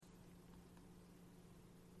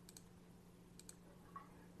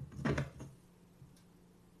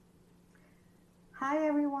Hi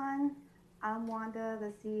everyone, I'm Wanda,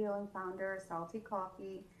 the CEO and founder of Salty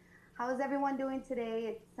Coffee. How is everyone doing today?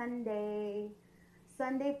 It's Sunday,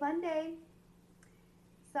 Sunday fun day.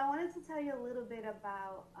 So I wanted to tell you a little bit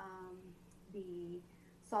about the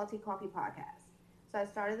Salty Coffee podcast. So I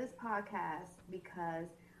started this podcast because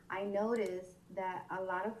I noticed that a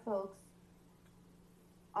lot of folks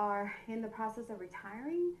are in the process of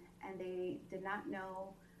retiring and they did not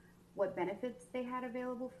know what benefits they had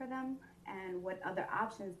available for them and what other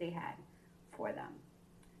options they had for them.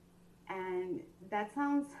 And that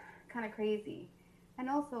sounds kind of crazy. And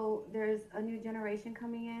also, there's a new generation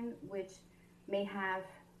coming in which may have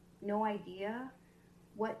no idea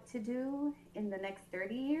what to do in the next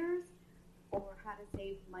 30 years or how to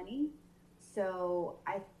save money. So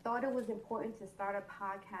I thought it was important to start a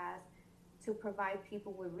podcast to provide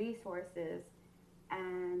people with resources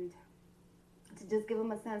and to just give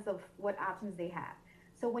them a sense of what options they have.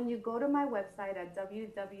 So when you go to my website at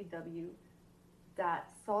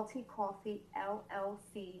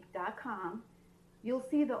www.saltycoffeellc.com, you'll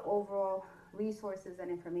see the overall resources and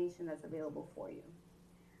information that's available for you.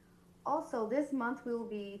 Also, this month we will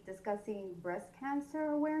be discussing breast cancer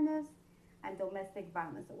awareness and domestic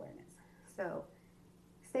violence awareness. So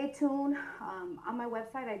stay tuned. On my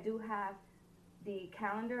website, I do have the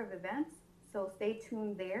calendar of events. So stay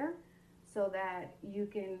tuned there so that you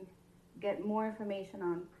can get more information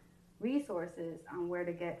on resources on where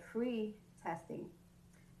to get free testing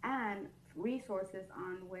and resources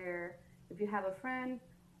on where if you have a friend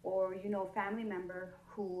or family member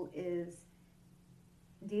who is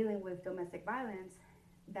dealing with domestic violence,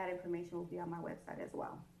 that information will be on my website as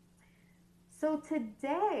well. So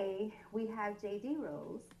today we have JD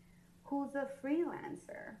Rose, who's a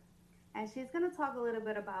freelancer, and she's going to talk a little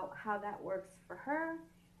bit about how that works for her,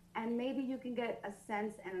 and maybe you can get a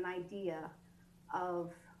sense and an idea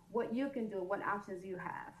of what you can do, what options you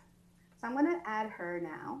have. So I'm going to add her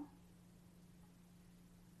now.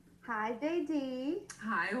 Hi, JD.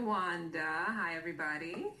 Hi, Wanda. Hi,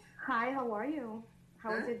 everybody. Hi, how are you?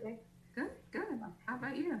 How was Good, your day? good. How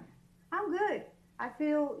about you? I'm good. I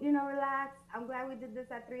feel, relaxed. I'm glad we did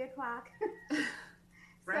this at 3 o'clock. So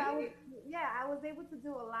Right? yeah, I was able to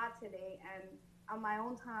do a lot today and on my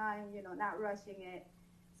own time, not rushing it.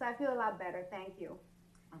 So I feel a lot better. Thank you.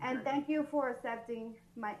 And Okay. thank you for accepting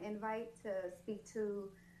my invite to speak to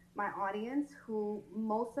my audience, who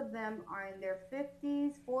most of them are in their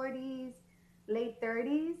 50s, 40s, late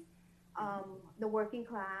 30s, the working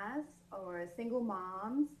class or single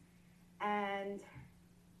moms. And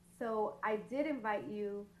so I did invite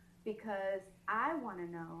you because I want to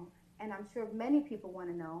know, and I'm sure many people want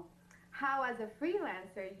to know, how as a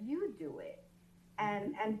freelancer you do it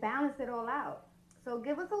Mhm. and balance it all out. So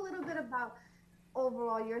give us a little bit about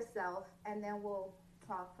overall yourself, and then we'll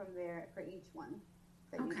talk from there for each one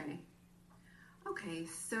that you do. Okay. Okay.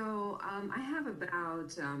 So I have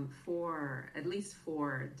about at least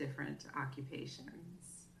four different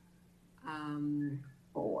occupations. Um,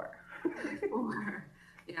 Four. four.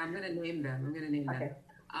 Yeah, I'm going to name them. I'm going to name them. Okay.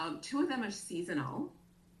 Two of them are seasonal,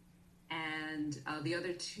 and the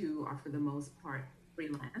other two are for the most part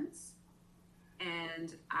freelance.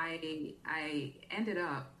 And I ended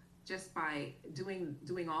up just by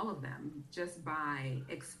doing all of them just by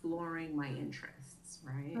exploring my interests,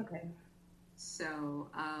 right? Okay. So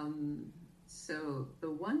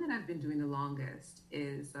the one that I've been doing the longest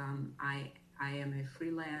is I am a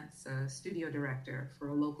freelance studio director for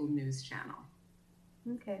a local news channel,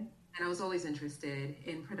 Okay. and I was always interested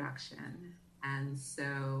in production. And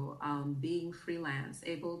so being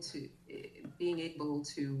able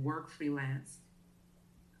to work freelance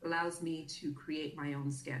allows me to create my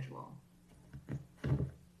own schedule.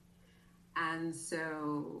 And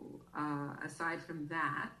so, aside from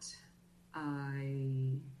that,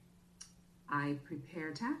 I I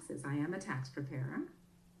prepare taxes. I am a tax preparer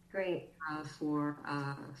Great. for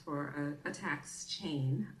a tax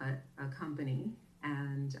chain, a company,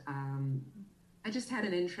 and I just had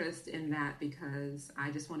an interest in that because I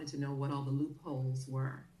just wanted to know what all the loopholes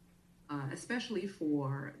were, especially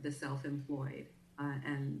for the self-employed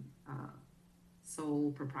and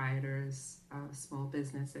sole proprietors, small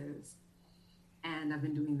businesses. And I've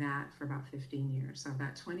been doing that for about 15 years. So I've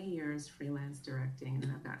got 20 years freelance directing, and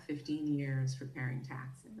then I've got 15 years preparing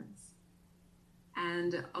taxes.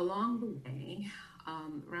 And along the way,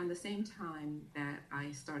 around the same time that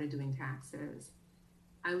I started doing taxes,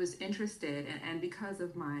 I was interested, and because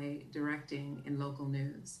of my directing in local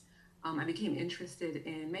news, I became interested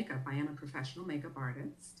in makeup. I am a professional makeup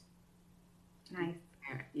artist. Nice.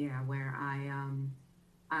 Yeah, where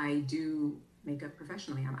I do. makeup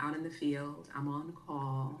professionally. I'm out in the field, I'm on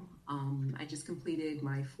call. I just completed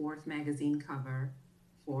my fourth magazine cover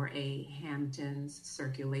for a Hamptons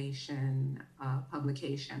circulation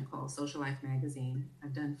publication called Social Life Magazine.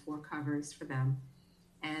 I've done four covers for them.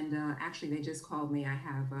 And actually, they just called me. I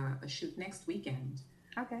have a shoot next weekend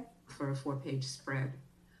Okay. for a 4-page spread.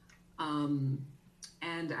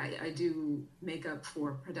 And I do makeup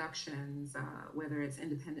for productions, whether it's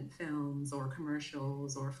independent films or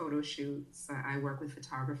commercials or photo shoots. I work with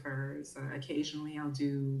photographers. Occasionally, I'll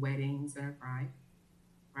do weddings and a bride,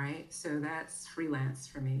 right? So that's freelance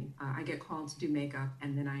for me. I get called to do makeup,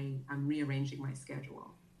 and then I'm rearranging my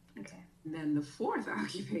schedule. Okay. And then the fourth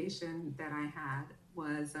occupation that I had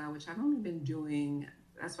was, which I've only been doing,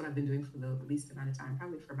 that's what I've been doing for the least amount of time,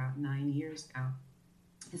 probably for about 9 years now,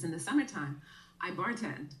 is in the summertime, I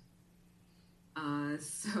bartend.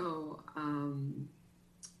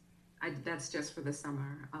 That's just for the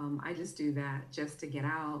summer. I just do that just to get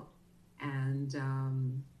out and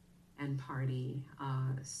party.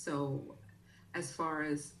 So as far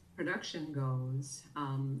as production goes,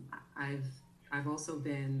 I've also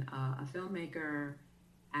been a filmmaker,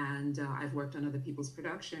 and I've worked on other people's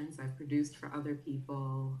productions. I've produced for other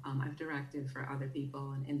people. I've directed for other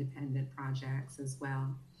people and independent projects as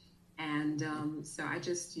well. And so I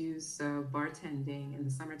just use bartending in the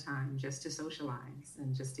summertime just to socialize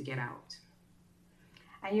and just to get out.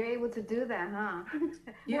 And you're able to do that, huh?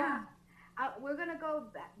 Yeah. Well, we're going to go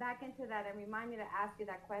back into that, and remind me to ask you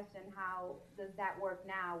that question. How does that work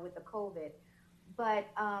now with the COVID? But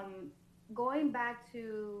going back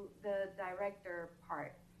to the director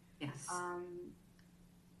part, Yes.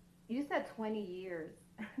 You said 20 years.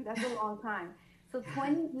 That's a long time. So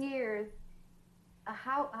 20 years,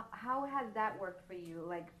 how has that worked for you?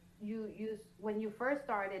 Like you when you first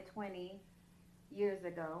started 20 years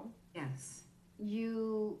ago, Yes.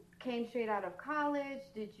 you came straight out of college.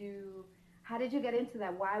 How did you get into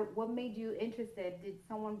that? What made you interested? Did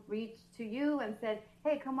someone reach to you and said,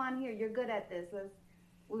 "Hey, come on here. You're good at this.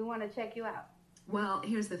 We want to check you out"? Well,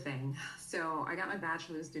 here's the thing. So I got my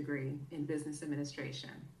bachelor's degree in business administration,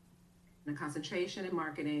 and a concentration in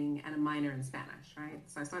marketing, and a minor in Spanish, right?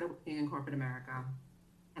 So I started working in corporate America,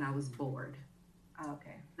 and I was bored.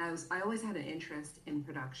 Okay. I always had an interest in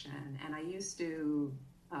production, and I used to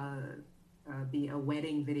be a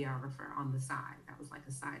wedding videographer on the side. That was like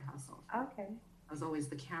a side hustle. Okay. I was always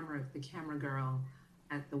the camera girl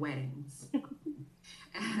at the weddings.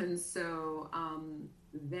 And so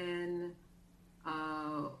then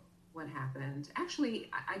what happened? Actually,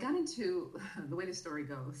 I got into, the way the story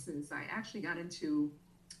goes is I actually got into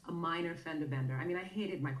a minor fender bender. I mean, I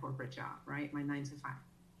hated my corporate job, right? My 9 to 5,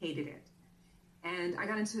 hated it. And I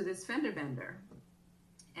got into this fender bender,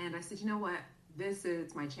 and I said, you know what? This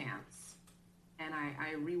is my chance. And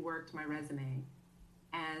I reworked my resume.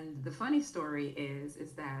 And the funny story is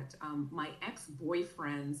that my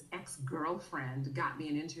ex-boyfriend's ex-girlfriend got me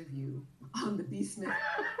an interview on the B. Smith.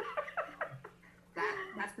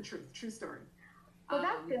 That's the truth, true story. Well,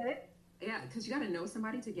 that's good. Yeah, because you got to know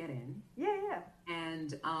somebody to get in. Yeah.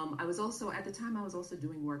 And I was also, at the time, I was also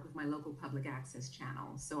doing work with my local public access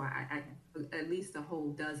channel. So I at least a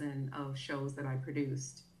whole dozen of shows that I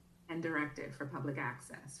produced and directed for public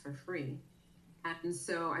access for free. And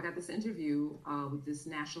so I got this interview with this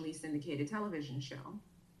nationally syndicated television show.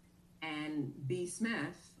 And B.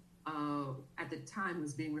 Smith, at the time,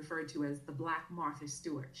 was being referred to as the Black Martha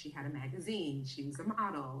Stewart. She had a magazine. She was a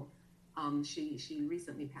model. She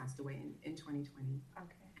recently passed away in 2020.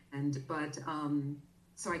 Okay.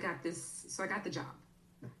 So I got the job.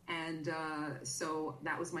 And so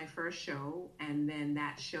that was my first show. And then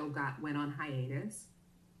that show went on hiatus.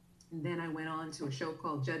 And then I went on to a show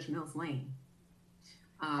called Judge Mills Lane.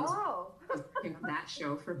 That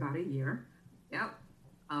show for about a year. Yep.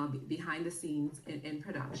 Behind the scenes in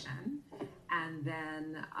production. And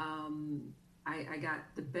then I got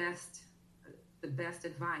the best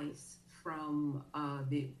advice from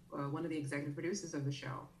one of the executive producers of the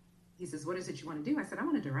show. He says, "What is it you want to do?" I said, "I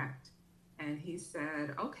want to direct." And he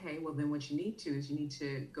said, "Okay, well then what you need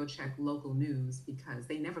to go check local news because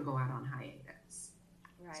they never go out on hiatus."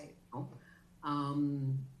 Right. So,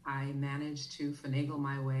 I managed to finagle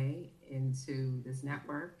my way into this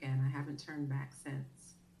network, and I haven't turned back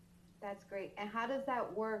since. That's great. And how does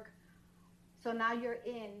that work? So now you're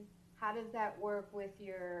in. How does that work with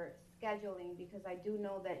your scheduling? Because I do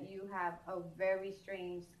know that you have a very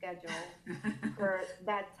strange schedule for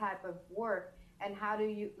that type of work. And how do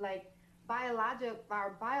you, like,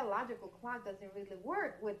 our biological clock doesn't really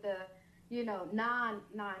work with the, non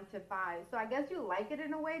 9 to 5. So I guess you like it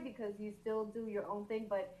in a way because you still do your own thing,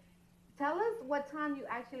 but Tell us what time you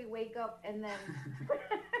actually wake up and then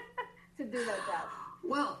to do that job.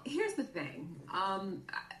 Well, here's the thing.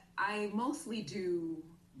 I mostly do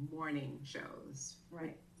morning shows. Which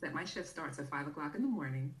Right. that my shift starts at 5 o'clock in the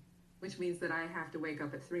morning, which means that I have to wake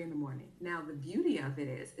up at 3 in the morning. Now, the beauty of it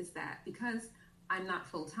is that because I'm not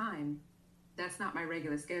full time, that's not my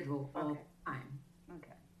regular schedule all Okay. the time.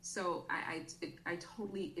 Okay. So it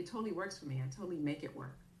totally works for me. I totally make it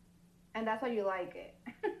work. And that's why you like it.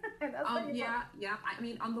 That's why you like. Yeah. I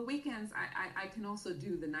mean, on the weekends, I can also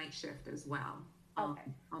do the night shift as well.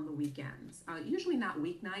 Okay. On the weekends, usually not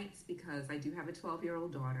weeknights because I do have a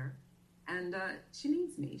 12-year-old daughter, and she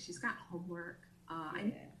needs me. She's got homework. I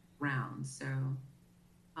need Yeah. around, so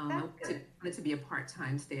I That's good. wanted to be a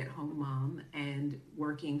part-time stay-at-home mom, and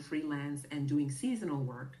working freelance and doing seasonal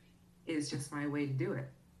work is just my way to do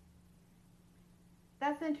it.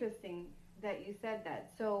 That's interesting that you said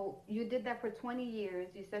that. So you did that for 20 years.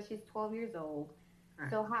 You said she's 12 years old.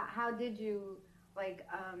 Correct. So how did you like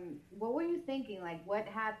what were you thinking? Like what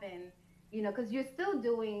happened? You know, cuz you're still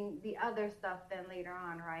doing the other stuff then later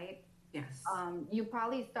on, right? Yes. You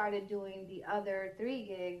probably started doing the other 3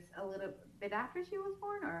 gigs a little bit after she was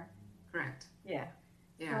born or Correct. yeah.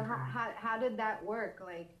 So Yeah. Correct. how did that work?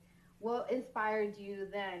 Like what inspired you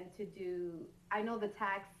then to do I know the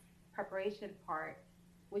tax preparation part,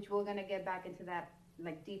 which we're going to get back into that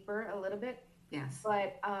like deeper a little bit, Yes.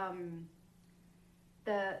 but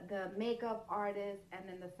the makeup artist and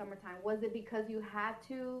then the summertime was it because you had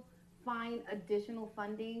to find additional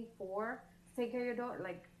funding for to take care of your daughter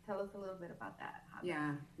like tell us a little bit about that how that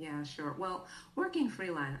Yeah. Yeah. Sure. Well, working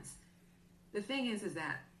freelance. The thing is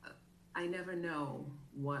that I never know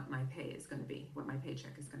what my pay is going to be, what my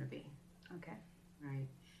paycheck is going to be, okay right?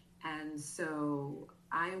 And so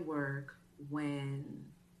I work when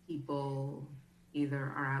people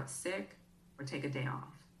either are out sick or take a day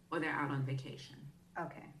off or they're out on vacation.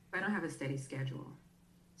 okay I don't have a steady schedule.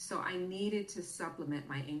 So I needed to supplement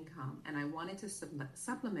my income, and I wanted to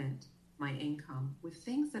supplement my income with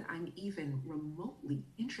things that I'm even remotely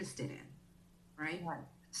interested in, right? right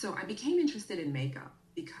So I became interested in makeup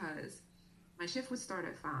because my shift would start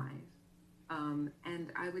at 5,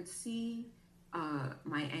 and I would see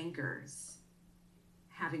my anchors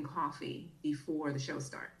having coffee before the show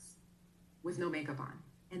starts with no makeup on.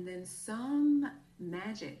 And then some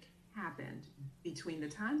magic happened between the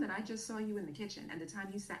time that I just saw you in the kitchen and the time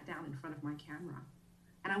you sat down in front of my camera.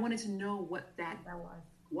 And I wanted to know what that that was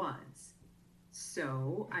was.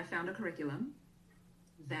 So I found a curriculum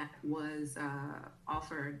that was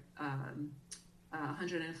offered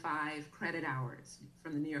 105 credit hours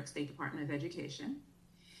from the New York State Department of Education,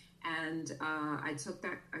 and I took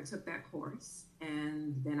that course,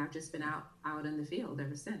 and then I've just been out in the field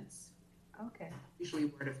ever since. okay Usually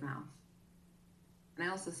word of mouth, and I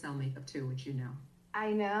also sell makeup too, which you know.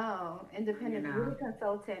 I know You independent know, beauty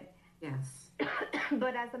consultant yes.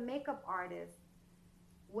 but as a makeup artist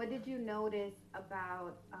what did you notice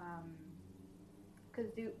about because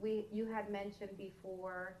you had mentioned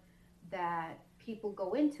before that people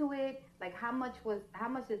go into it like how much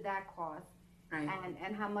did that cost Right.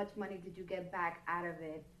 and how much money did you get back out of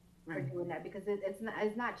it for Right. doing that because it's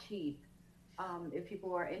not cheap if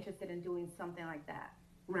people are interested in doing something like that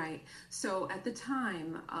Right. So at the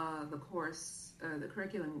time, the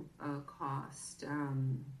curriculum cost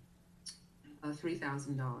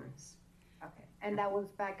 $3,000. okay and that was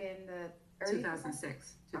back in the early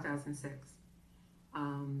 2006. 2000s? Okay 2006.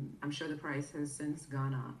 I'm sure the price has since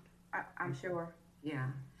gone up. I'm sure Yeah.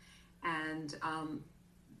 And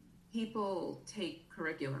people take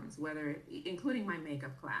curriculums, including my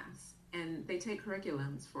makeup class, and they take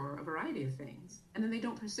curriculums for a variety of things, and then they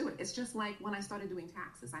don't pursue it. It's just like when I started doing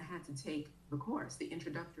taxes, I had to take the course, the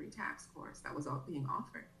introductory tax course that was all being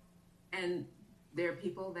offered. And there are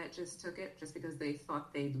people that just took it just because they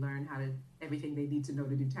thought they'd learn everything they need to know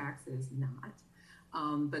to do taxes. Not,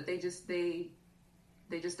 but they just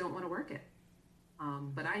don't want to work it.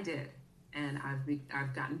 But I did, and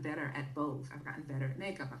I've gotten better at both. I've gotten better at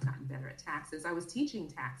makeup. I've gotten better at taxes. I was teaching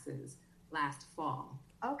taxes last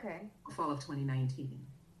okay fall of 2019.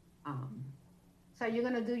 Um, so you're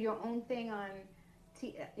gonna do your own thing on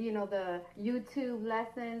the YouTube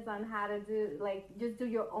lessons on how to do like just do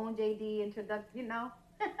your own JD introduction,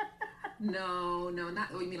 no, no, not.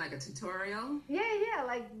 Oh, you mean like a tutorial? Yeah, yeah,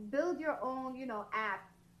 like build your own, app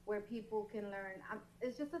where people can learn.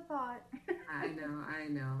 It's just a thought. I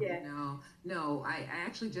know. Yeah. No. I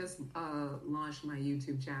actually just launched my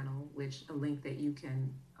YouTube channel, which a link that you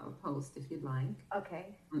can post if you'd like.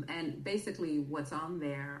 Okay. And basically, what's on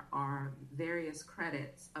there are various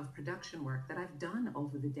credits of production work that I've done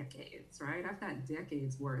over the decades, right? I've got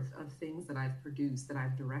decades worth of things that I've produced, that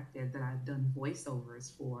I've directed, that I've done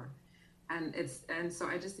voiceovers for. And so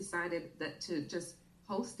I just decided that to just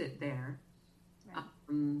post it there, Right.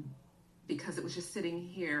 um, because it was just sitting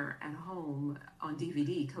here at home on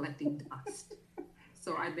DVD collecting dust.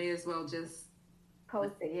 So I may as well just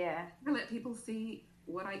Post it, yeah. let people see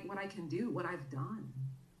what I can do, what I've done.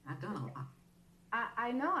 I've done a lot.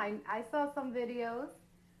 I know. I saw some videos.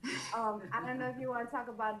 I don't know if you want to talk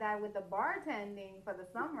about that with the bartending for the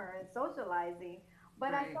summer and socializing,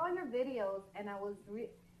 but I Right. saw your videos and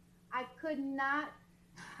I could not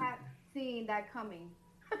have seen that coming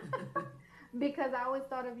because I always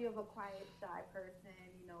thought of you as a quiet, shy person,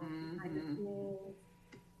 behind the Hmm. scenes,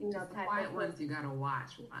 Just the type of quiet person. ones you gotta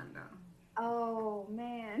watch, Wanda. Oh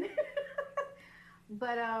man.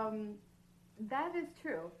 But that is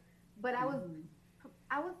true. But Hmm.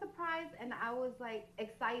 I was surprised and I was like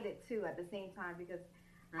excited too at the same time because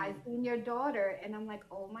I Right, seen your daughter and I'm like,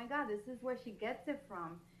 oh my God, this is where she gets it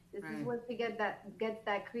from. This is right. where she gets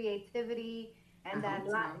that creativity I and that hope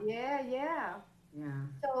so. lot. Yeah, yeah. Yeah.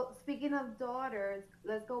 So speaking of daughters,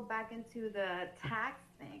 let's go back into the tax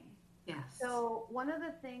thing. Yes. So one of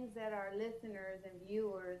the things that our listeners and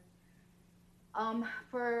viewers,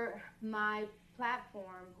 for my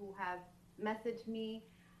platform who have messaged me,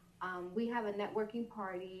 we have a networking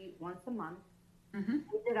party once a month. Hmm.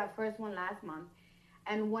 We did our first one last month.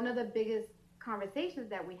 And one of the biggest conversations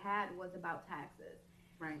that we had was about taxes.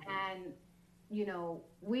 Right. And,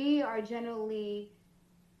 we are generally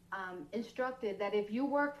instructed that if you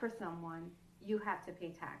work for someone, you have to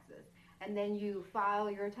pay taxes. And then you file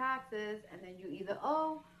your taxes, and then you either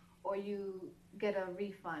owe or you get a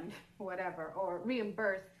refund, whatever, or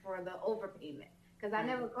reimbursed for the overpayment. Because Right. I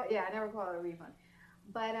never call it a refund.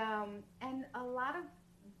 But and a lot of,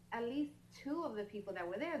 at least two of the people that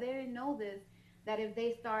were there, they didn't know this, that if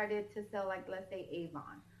they started to sell, like, let's say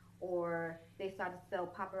Avon, or they started to sell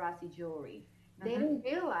paparazzi jewelry, they Hmm. didn't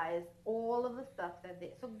realize all of the stuff that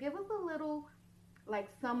they. So give us a little like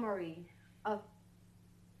summary of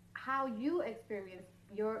how you experience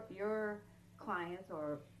your clients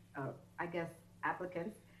or I guess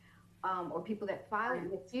applicants, or people that file Right.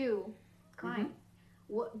 with you, Hmm. clients.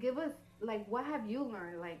 What give us, like, what have you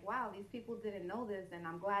learned? Like, wow, these people didn't know this, and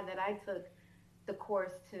I'm glad that I took the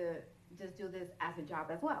course to just do this as a job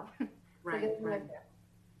as well. So give Right. us an Right. example.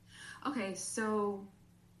 Okay. So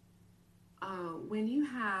when you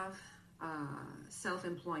have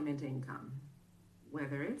self-employment income,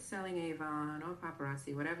 whether it's selling Avon or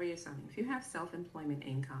paparazzi, whatever you're selling, if you have self-employment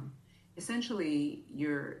income, essentially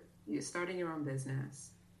you're starting your own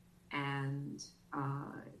business, and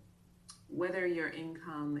whether your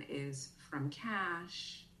income is from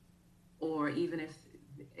cash, or even if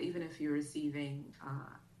you're receiving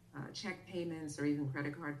check payments or even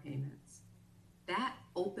credit card payments, that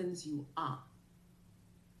opens you up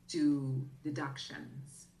to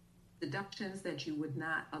deductions that you would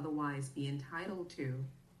not otherwise be entitled to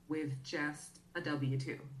with just a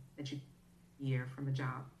W-2 that you get a year from a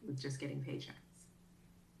job with just getting paychecks.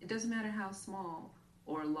 It doesn't matter how small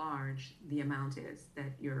or large the amount is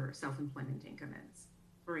that your self-employment income is.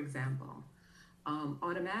 For example,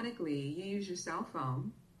 automatically you use your cell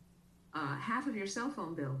phone. Half of your cell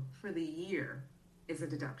phone bill for the year is a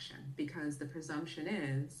deduction, because the presumption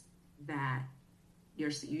is that you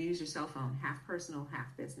use your cell phone half personal, half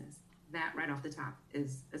business. That right off the top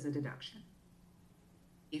is a deduction.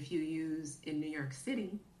 If you use in New York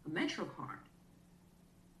City a Metro card,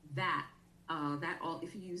 that that all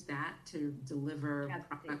if you use that to deliver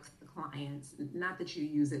Transportation. products to clients, not that you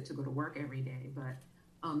use it to go to work every day, but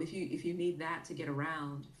if you need that to get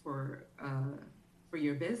around for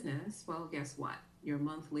your business, well, guess what? A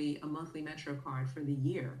monthly Metro card for the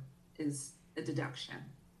year is a deduction.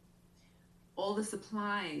 All the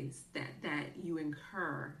supplies that you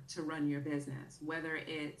incur to run your business, whether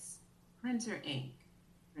it's printer ink,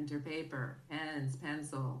 printer paper, pens,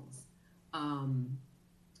 pencils, um,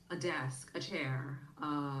 a desk, a chair.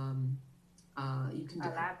 You can A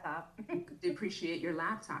laptop. depreciate your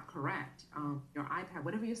laptop, correct? Your iPad,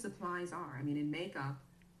 whatever your supplies are. I mean, in makeup,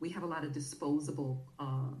 we have a lot of disposable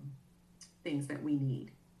things that we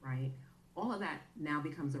need, right? All of that now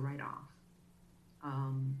becomes a write-off.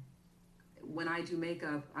 Um, when I do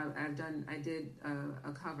makeup, I did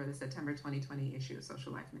a cover, the September 2020 issue of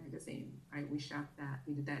Social Life magazine, right? We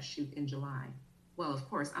did that shoot in July. Well, of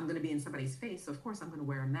course, I'm going to be in somebody's face, so of course I'm going to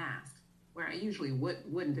wear a mask, where I usually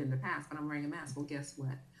wouldn't in the past, but I'm wearing a mask. Well, guess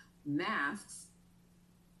what? Masks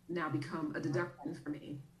now become a deduction for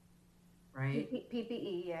me. right?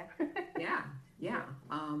 PPE, yeah. Yeah, Yeah.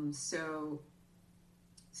 yeah.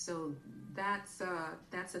 So that's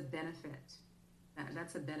a benefit.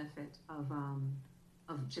 That's a benefit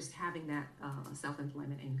of just having that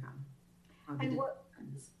self-employment income. The And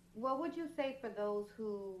deductions, what would you say for those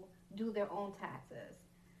who do their own taxes?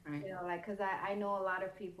 right? You know, like, because I know a lot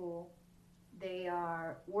of people, they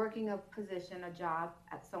are working a position, a job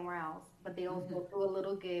at somewhere else, but they Hmm. also do a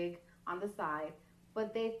little gig on the side,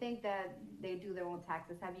 but they think that they do their own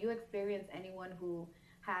taxes. Have you experienced anyone who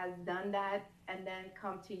has done that and then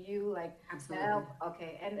come to you like, Absolutely. help?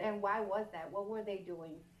 Okay. And why was that? What were they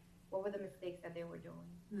doing? What were the mistakes that they were doing?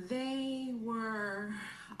 They were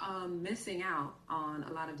missing out on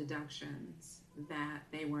a lot of deductions that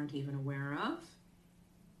they weren't even aware of.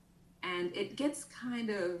 And it gets kind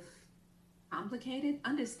of complicated.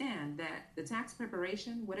 Understand that the tax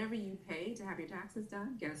preparation, whatever you pay to have your taxes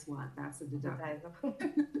done, guess what? That's a deduction.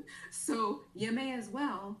 Advertisable. So you may as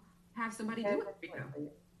well have somebody Yeah, do it that's for what you, for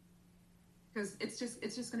you. because it's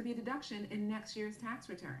just going to be a deduction in next year's tax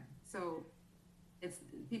return. So it's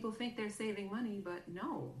people think they're saving money, but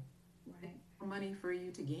no, it's Right. more money for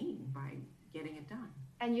you to gain by getting it done.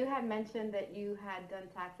 And you had mentioned that you had done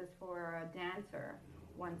taxes for a dancer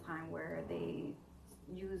one time where they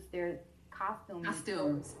used their costume in storage.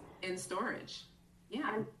 Costumes in storage.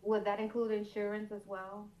 Yeah, And would that include insurance as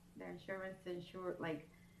well? Their insurance insured, like,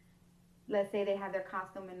 let's say they have their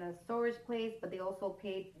costume in a storage place, but they also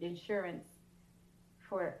paid insurance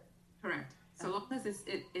for it. correct. So long as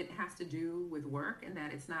it has to do with work and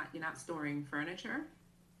that it's not you're not storing furniture.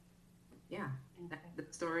 Yeah, that Okay.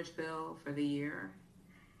 the storage bill for the year.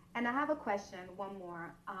 And I have a question, one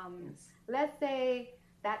more. Yes. Let's say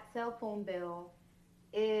that cell phone bill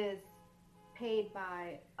is paid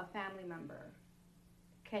by a family member.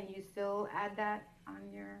 Can you still add that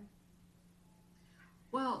on your?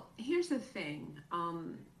 Well, here's the thing.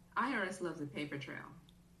 IRS loves a paper trail.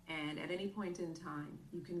 And at any point in time,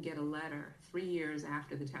 you can get a letter 3 years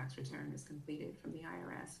after the tax return is completed from the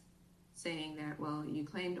IRS saying that, well, you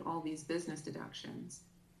claimed all these business deductions.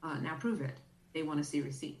 Now prove it. They want to see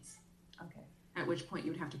receipts. Okay. At which point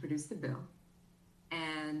you would have to produce the bill.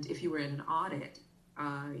 And if you were in an audit,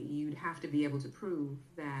 you'd have to be able to prove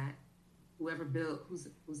that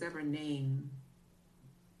whose ever name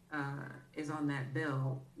is on that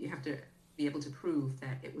bill, you have to be able to prove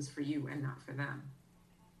that it was for you and not for them.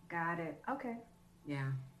 Got it. Okay.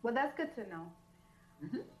 Yeah. Well, that's good to know.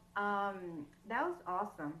 Hmm. That was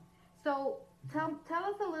awesome. So tell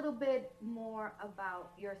us a little bit more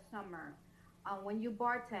about your summer when you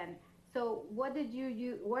bartend. So what are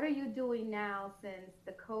you doing now since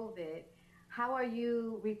the COVID? How are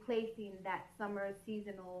you replacing that summer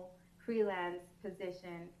seasonal freelance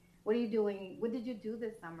position? What are you doing? What did you do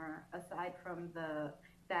this summer aside from the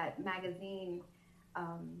that magazine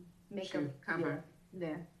um, makeup? Shoot, Yeah, cover.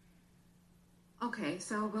 yeah. Okay,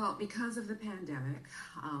 so well, because of the pandemic,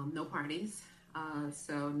 no parties.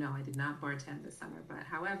 So no, I did not bartend this summer. But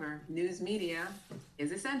however, news media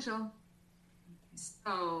is essential.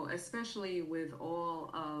 So especially with all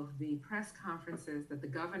of the press conferences that the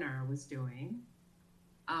governor was doing,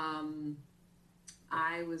 um,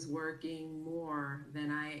 I was working more than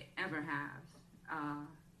I ever have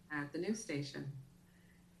at the news station,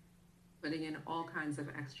 putting in all kinds of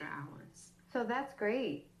extra hours. So that's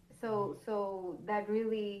great. So that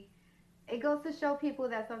really it goes to show people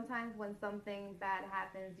that sometimes when something bad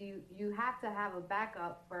happens, you have to have a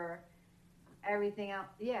backup for everything else.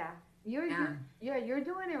 Yeah, Yeah. you're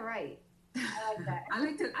doing it right. I like that.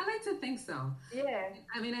 I like to think so. Yeah,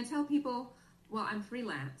 I mean, I tell people, well, I'm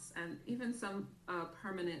freelance, and even some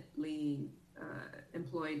permanently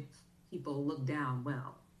employed people look down.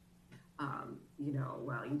 Well,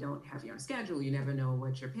 well, you don't have your own schedule. You never know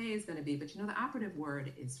what your pay is going to be. But the operative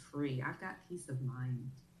word is free. I've got peace of mind.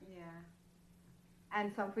 yeah,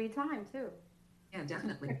 and some free time too. Yeah,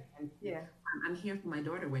 definitely. And Yeah, I'm here for my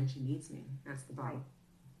daughter when she needs me. That's the right, bottom.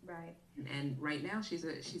 right. And right now, she's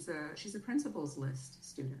a principal's list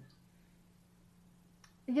student.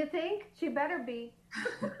 You think she better be?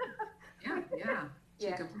 Yeah, yeah. She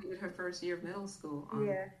Yeah, completed her first year of middle school on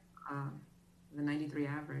yeah. uh, the 93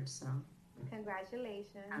 average. So uh,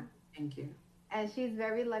 Congratulations. thank you. And she's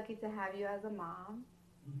very lucky to have you as a mom.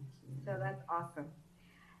 Thank So you. that's awesome.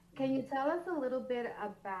 Can you tell us a little bit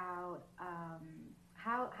about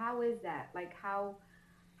how is that? Like how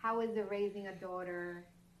is it raising a daughter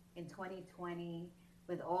in 2020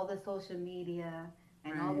 with all the social media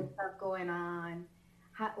and all Right. the stuff going on?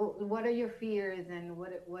 What are your fears and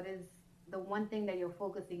what is the one thing that you're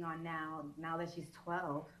focusing on now that she's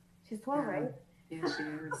 12? She's 12, Yeah. right? Yeah, she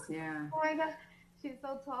is. Yeah. Oh my God, she's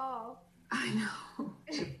so tall. I know.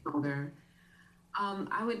 She's older.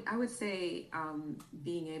 I would say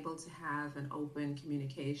being able to have an open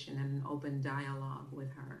communication and an open dialogue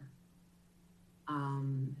with her,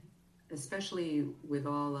 um, especially with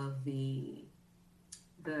all of the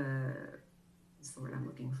what's the word I'm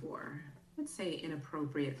looking for? Let's say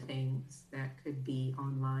inappropriate things that could be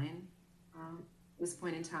online at this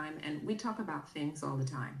point in time. And we talk about things all the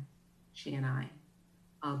time, she and I,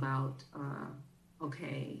 about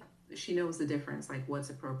okay, she knows the difference, like what's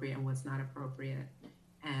appropriate and what's not appropriate,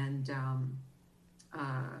 and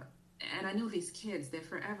uh, and I know these kids, they're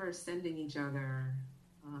forever sending each other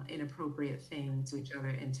inappropriate things to each other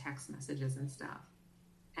in text messages and stuff.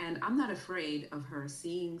 And I'm not afraid of her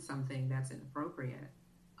seeing something that's inappropriate.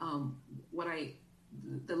 Um, what I,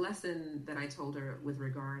 the lesson that I told her with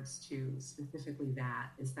regards to specifically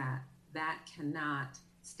that is that that cannot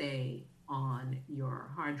stay on your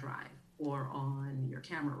hard drive or on your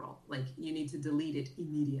camera roll. Like you need to delete it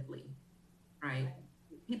immediately, right? Right.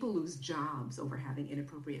 People lose jobs over having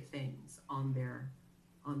inappropriate things on their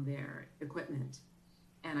equipment.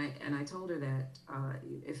 And I told her that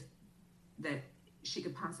if that she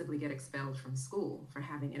could possibly get expelled from school for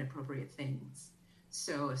having inappropriate things.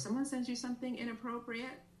 So if someone sends you something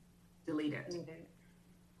inappropriate, delete it. Needed.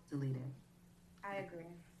 Delete it. I agree.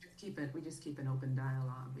 Just keep it. We just keep an open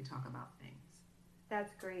dialogue. We talk about things.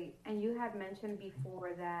 That's great. And you had mentioned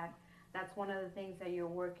before that that's one of the things that you're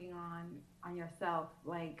working on yourself,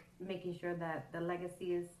 like making sure that the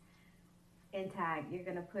legacy is intact. You're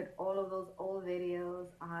gonna put all of those old videos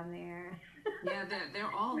on there. Yeah,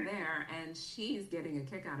 they're all there, and she's getting a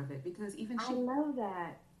kick out of it because even I she's love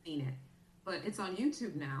that. seen it, but it's on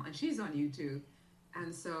YouTube now, and she's on YouTube,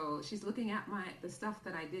 and so she's looking at the stuff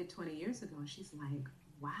that I did 20 years ago, and she's like,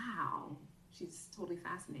 "Wow!" She's totally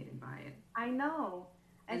fascinated by it. I know.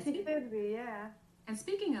 And And she should be, yeah. And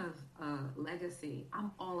speaking of legacy,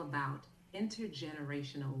 I'm all about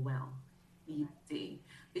intergenerational wealth, ED,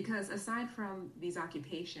 because aside from these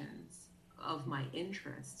occupations of my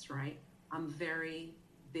interests, right, I'm very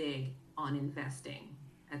big on investing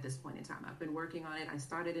at this point in time. I've been working on it. I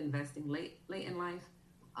started investing late in life,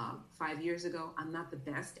 5 years ago. I'm not the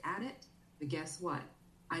best at it, but guess what?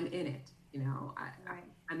 I'm in it. Right.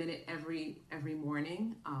 I'm in it every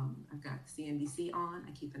morning. I've got CNBC on.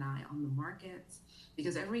 I keep an eye on the markets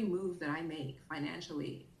because every move that I make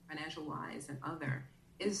financially, financial wise, and other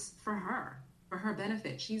is for her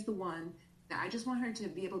benefit. She's the one that I just want her to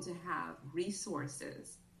be able to have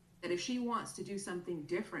resources that if she wants to do something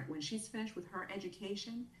different when she's finished with her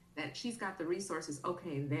education, that she's got the resources.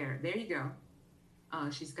 Okay, there you go.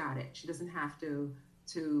 She's got it. She doesn't have to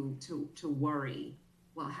worry.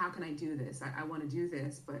 Well, how can I do this? I want to do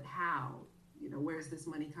this, but how? Where's this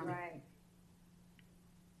money coming? Right.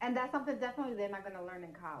 And that's something definitely they're not gonna learn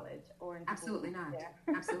in college or in school. Absolutely not.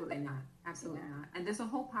 Yeah. Absolutely not. Absolutely Yeah. not. And there's a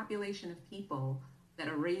whole population of people that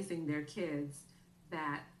are raising their kids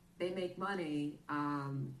that they make money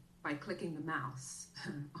by clicking the mouse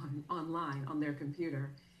online on their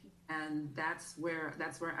computer, and that's where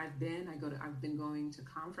I've been. I've been going to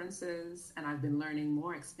conferences, and I've been learning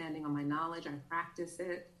more, expanding on my knowledge. I practice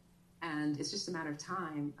it, and it's just a matter of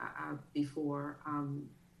time before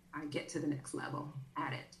I get to the next level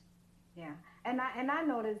at it. Yeah, and I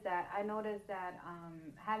noticed that.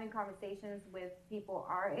 Having conversations with people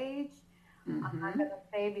our age, I'm not Hmm. gonna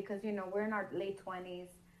say because we're in our late 20s.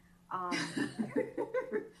 Um,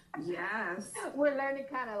 Yes. we're learning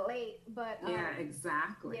kind of late, but Yeah,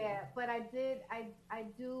 exactly. yeah. But I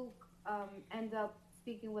do end up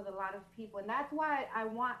speaking with a lot of people, and that's why I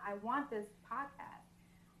want this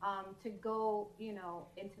podcast to go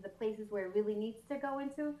into the places where it really needs to go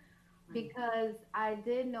into Right. because I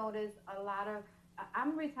did notice a lot of.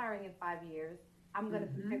 I'm retiring in 5 years. I'm going to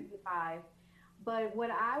be Hmm. 55. But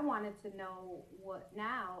what I wanted to know what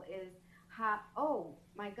now is how. Oh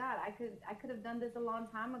my God, I could have done this a long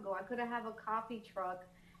time ago. I could have a coffee truck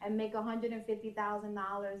and make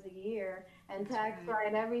 $150,000 a year and That's tax right.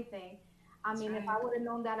 write everything. I That's mean, if right. I would have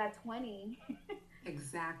known that at 20,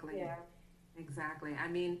 Exactly. yeah, Exactly. I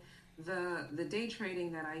mean, the day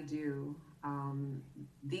trading that I do,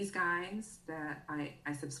 these guys that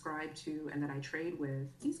I subscribe to and that I trade with,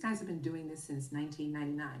 these guys have been doing this since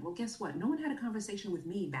 1999. Well, guess what? No one had a conversation with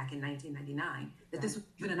me back in 1999 that this right, was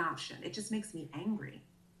even an option. It just makes me angry,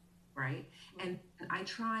 right? And I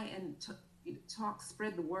try and talk,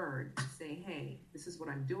 spread the word, say, hey, this is what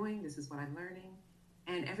I'm doing, this is what I'm learning.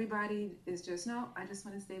 And everybody is just, no, I just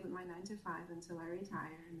want to stay with my 9 to 5 until I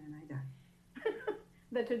retire and then I die.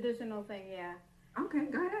 the traditional thing, yeah. Okay,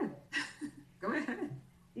 go ahead. Go ahead.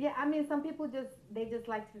 Yeah, I mean, some people just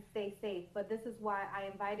like to stay safe, but this is why I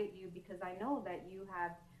invited you because I know that you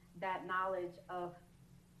have that knowledge of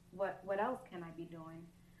what else can I be doing?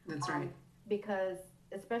 That's Um, right. because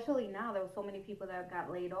especially now, there were so many people that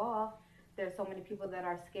got laid off. There's so many people that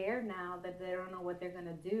are scared now that they don't know what they're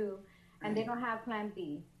gonna do, and they Right. don't have Plan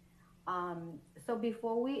B. So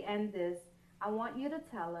before we end this, I want you to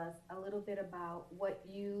tell us a little bit about what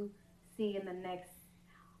you see in the next.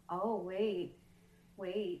 Oh, wait,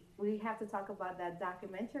 we have to talk about that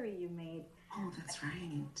documentary you made. Oh, that's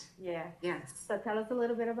right. Yeah. Yes. So tell us a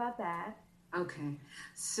little bit about that. Okay.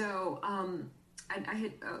 So I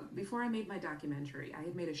had, before I made my documentary, I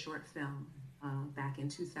had made a short film back in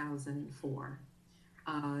 2004,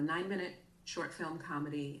 a 9-minute short film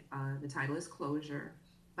comedy. The title is Closure,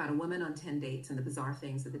 about a woman on 10 dates and the bizarre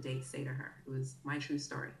things that the dates say to her. It was my true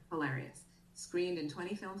story. Hilarious. Screened in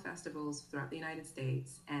 20 film festivals throughout the United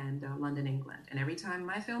States and London, England. And every time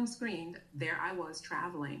my film screened, there I was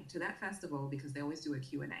traveling to that festival because they always do a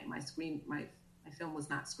Q&A. My film was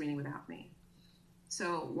not screening without me.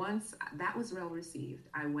 So once that was well received,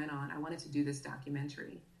 I went on. I wanted to do this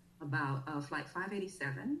documentary about Flight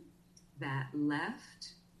 587 that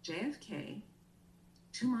left JFK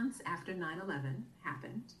 2 months after 9/11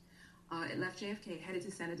 happened. It left JFK, headed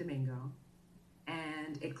to Santo Domingo,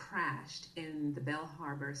 and it crashed in the Bell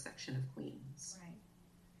Harbor section of Queens. Right.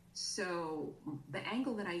 So the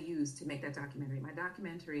angle that I used to make that documentary, my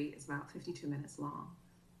documentary is about 52 minutes long.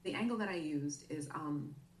 The angle that I used is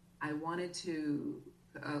I wanted to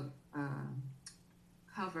uh, uh,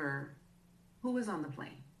 cover who was on the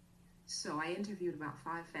plane. So I interviewed about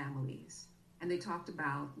 5 families, and they talked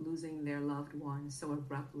about losing their loved ones so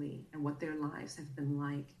abruptly and what their lives have been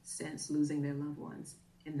like since losing their loved ones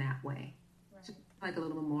in that way. Right. Just like a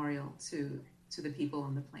little memorial to the people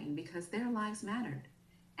on the plane because their lives mattered.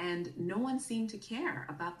 And no one seemed to care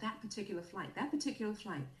about that particular flight. That particular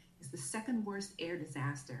flight is the second worst air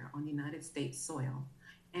disaster on United States soil.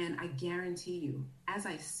 And I guarantee you, as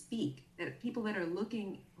I speak, that people that are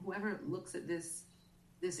looking, whoever looks at this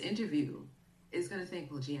interview is going to think,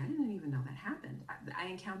 well, gee, I didn't even know that happened. I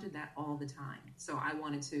encountered that all the time. So I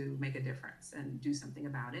wanted to make a difference and do something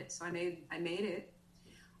about it. So I made it.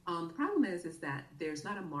 The problem is that there's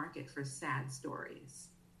not a market for sad stories,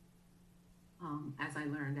 as I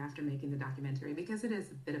learned after making the documentary, because it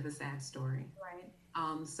is a bit of a sad story. Right.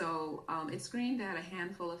 It's screened at a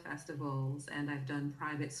handful of festivals, and I've done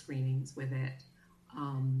private screenings with it.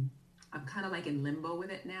 Um, I'm kind of like in limbo with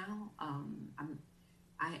it now.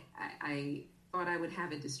 I thought I would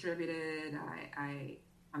have it distributed.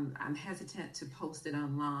 I'm hesitant to post it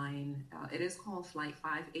online. It is called Flight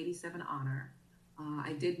 587 Honor.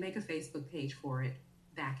 I did make a Facebook page for it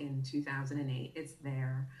back in 2008. It's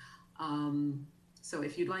there. So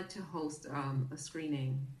if you'd like to host a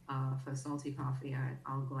screening for Salty Coffee,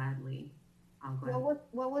 I'll What gladly. was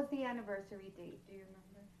what was the anniversary date? Do you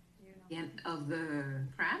remember? Do you The know? end of the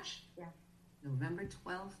crash, Yeah. November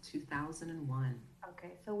 12th, 2001.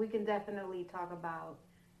 Okay. So we can definitely talk about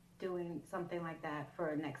doing something like that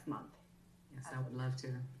for next month. Yes, I would love to.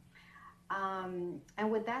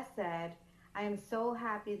 And with that said, I am so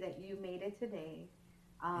happy that you made it today.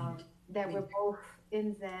 Thank you. That we're Thank both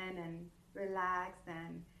in Zen and relaxed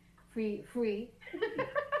and free, you.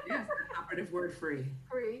 Yes, the operative word free.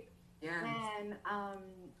 free. Yes. And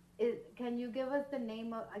can you give us the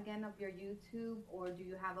name again of your YouTube, or do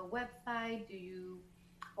you have a website?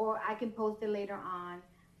 Or I can post it later on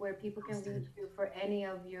where people can reach Posted. you for any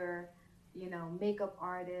of your, makeup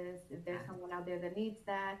artists. If there's Yes. someone out there that needs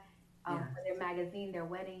that, Yes. for their magazine, their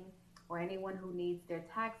wedding, or anyone who needs their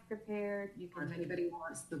tax prepared, you Or can if reach. anybody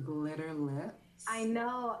wants the glitter I lips.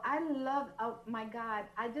 know. I love. Oh my God!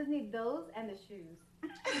 I just need those and the shoes.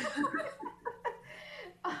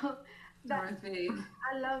 Um, that Dorothy.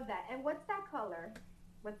 I love that. And what's that color?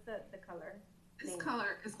 What's the color This name?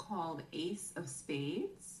 color is called Ace of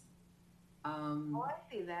Spades. Oh, Um, I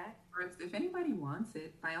see that. or if anybody wants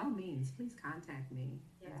it, by all means, please contact me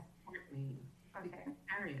and Yeah. support me. Because Okay.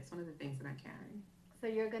 I carry it. It's one of the things that I carry. So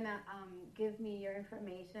you're gonna give me your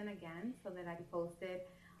information again so that I can post it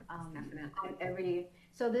Yes, on definitely. every.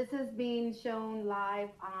 So this is being shown live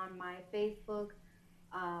on my Facebook,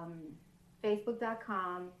 um,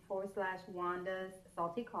 facebook.com/ Wanda's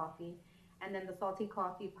Salty Coffee, and then the Salty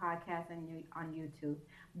Coffee podcast on YouTube.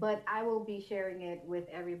 But I will be sharing it with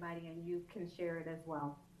everybody, and you can share it as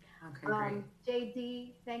well. Okay, great.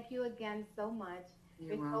 JD, thank you again so much.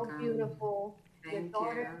 You're You're so welcome. beautiful. Your Thank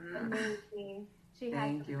daughter is you. amazing. She has the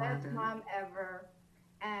Thank you, best Wanda. mom ever,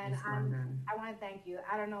 and Yes, Wanda. I want to thank you.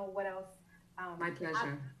 I don't know what else. My I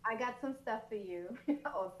pleasure. I got some stuff for you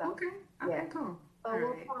also. Okay. Yeah. Okay, cool. But All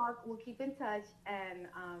we'll right. talk. We'll keep in touch, and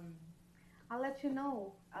I'll let you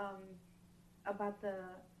know about the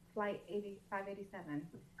flight 8587.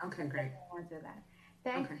 I Okay, great. definitely want to do that.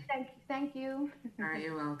 Thank, Okay. thank, thank you. All right,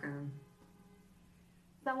 you're welcome.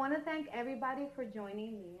 So I want to thank everybody for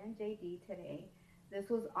joining me and JD today. This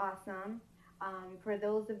was awesome. For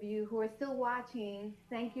those of you who are still watching,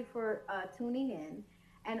 thank you for tuning in.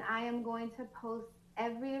 And I am going to post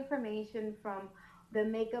every information from the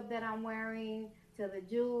makeup that I'm wearing to the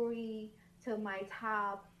jewelry to my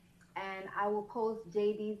top. And I will post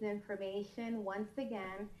JD's information once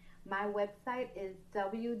again. My website is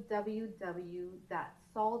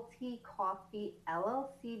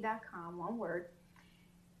www.saltycoffeellc.com, one word.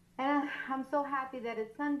 And I'm so happy that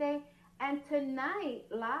it's Sunday. And tonight,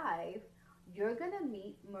 live, you're going to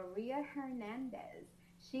meet Maria Hernandez.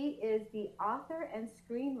 She is the author and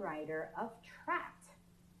screenwriter of Trapped.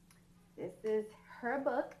 This is her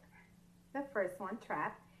book, the first one,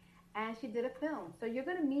 Trapped, and she did a film. So you're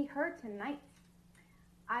going to meet her tonight.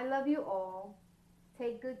 I love you all.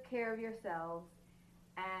 Take good care of yourselves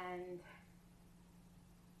and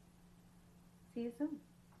see you soon.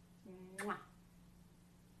 Mwah.